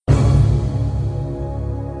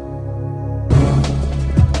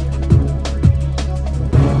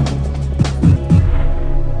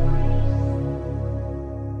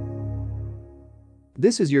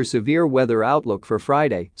This is your severe weather outlook for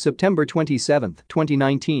Friday, September 27,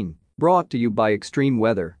 2019, brought to you by Extreme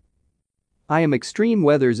Weather. I am Extreme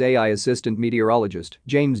Weather's AI assistant meteorologist,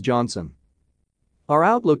 James Johnson. Our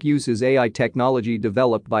outlook uses AI technology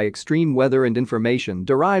developed by Extreme Weather and information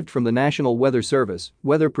derived from the National Weather Service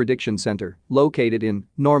Weather Prediction Center, located in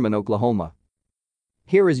Norman, Oklahoma.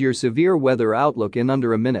 Here is your severe weather outlook in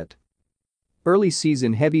under a minute. Early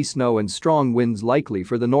season heavy snow and strong winds likely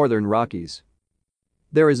for the northern Rockies.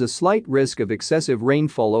 There is a slight risk of excessive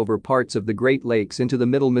rainfall over parts of the Great Lakes into the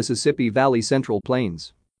middle Mississippi Valley Central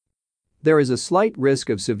Plains. There is a slight risk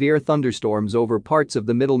of severe thunderstorms over parts of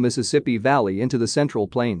the middle Mississippi Valley into the Central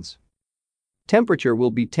Plains. Temperature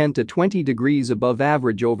will be 10 to 20 degrees above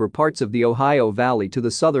average over parts of the Ohio Valley to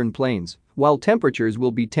the southern plains, while temperatures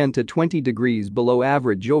will be 10 to 20 degrees below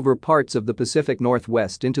average over parts of the Pacific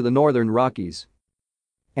Northwest into the northern Rockies.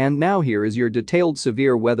 And now here is your detailed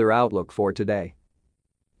severe weather outlook for today.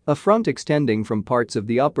 A front extending from parts of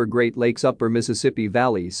the upper Great Lakes upper Mississippi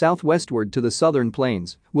Valley southwestward to the southern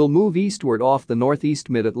plains will move eastward off the northeast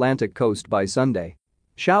mid-Atlantic coast by Sunday.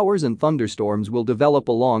 Showers and thunderstorms will develop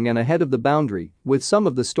along and ahead of the boundary, with some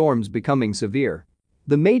of the storms becoming severe.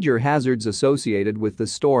 The major hazards associated with the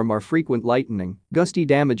storm are frequent lightning, gusty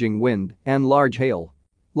damaging wind, and large hail.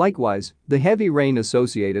 Likewise, the heavy rain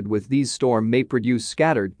associated with these storms may produce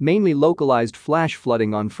scattered, mainly localized flash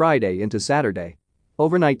flooding on Friday into Saturday.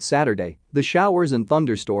 Overnight Saturday, the showers and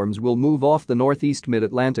thunderstorms will move off the northeast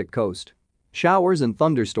mid-Atlantic coast. Showers and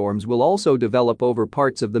thunderstorms will also develop over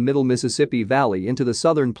parts of the middle Mississippi Valley into the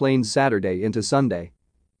southern plains Saturday into Sunday.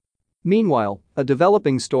 Meanwhile, a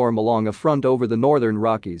developing storm along a front over the northern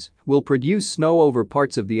Rockies will produce snow over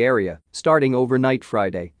parts of the area starting overnight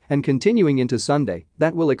Friday and continuing into Sunday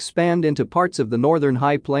that will expand into parts of the northern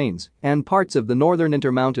high plains and parts of the northern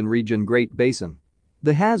Intermountain region Great Basin.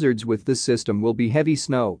 The hazards with this system will be heavy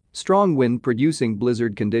snow, strong wind producing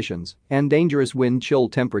blizzard conditions, and dangerous wind chill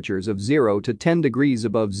temperatures of 0 to 10 degrees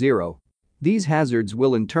above zero. These hazards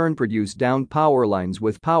will in turn produce downed power lines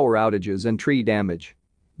with power outages and tree damage.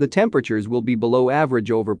 The temperatures will be below average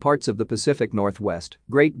over parts of the Pacific Northwest,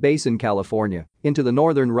 Great Basin, California, into the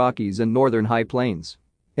northern Rockies and northern high plains.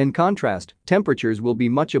 In contrast, temperatures will be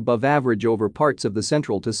much above average over parts of the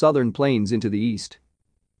central to southern plains into the east.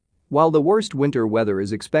 While the worst winter weather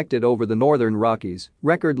is expected over the northern Rockies,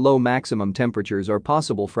 record low maximum temperatures are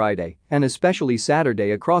possible Friday and especially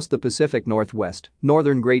Saturday across the Pacific Northwest,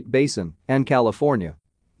 northern Great Basin, and California.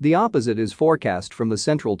 The opposite is forecast from the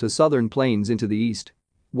central to southern plains into the east.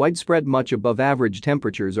 Widespread much above average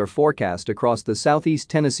temperatures are forecast across the southeast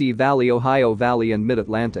Tennessee Valley, Ohio Valley, and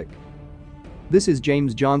mid-Atlantic. This is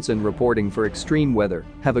James Johnson reporting for Extreme Weather.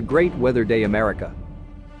 Have a great weather day, America.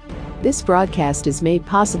 This broadcast is made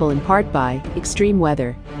possible in part by Extreme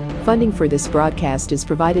Weather. Funding for this broadcast is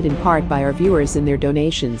provided in part by our viewers and their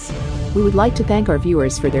donations. We would like to thank our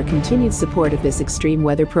viewers for their continued support of this Extreme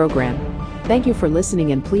Weather program. Thank you for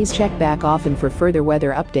listening, and please check back often for further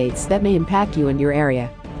weather updates that may impact you and your area.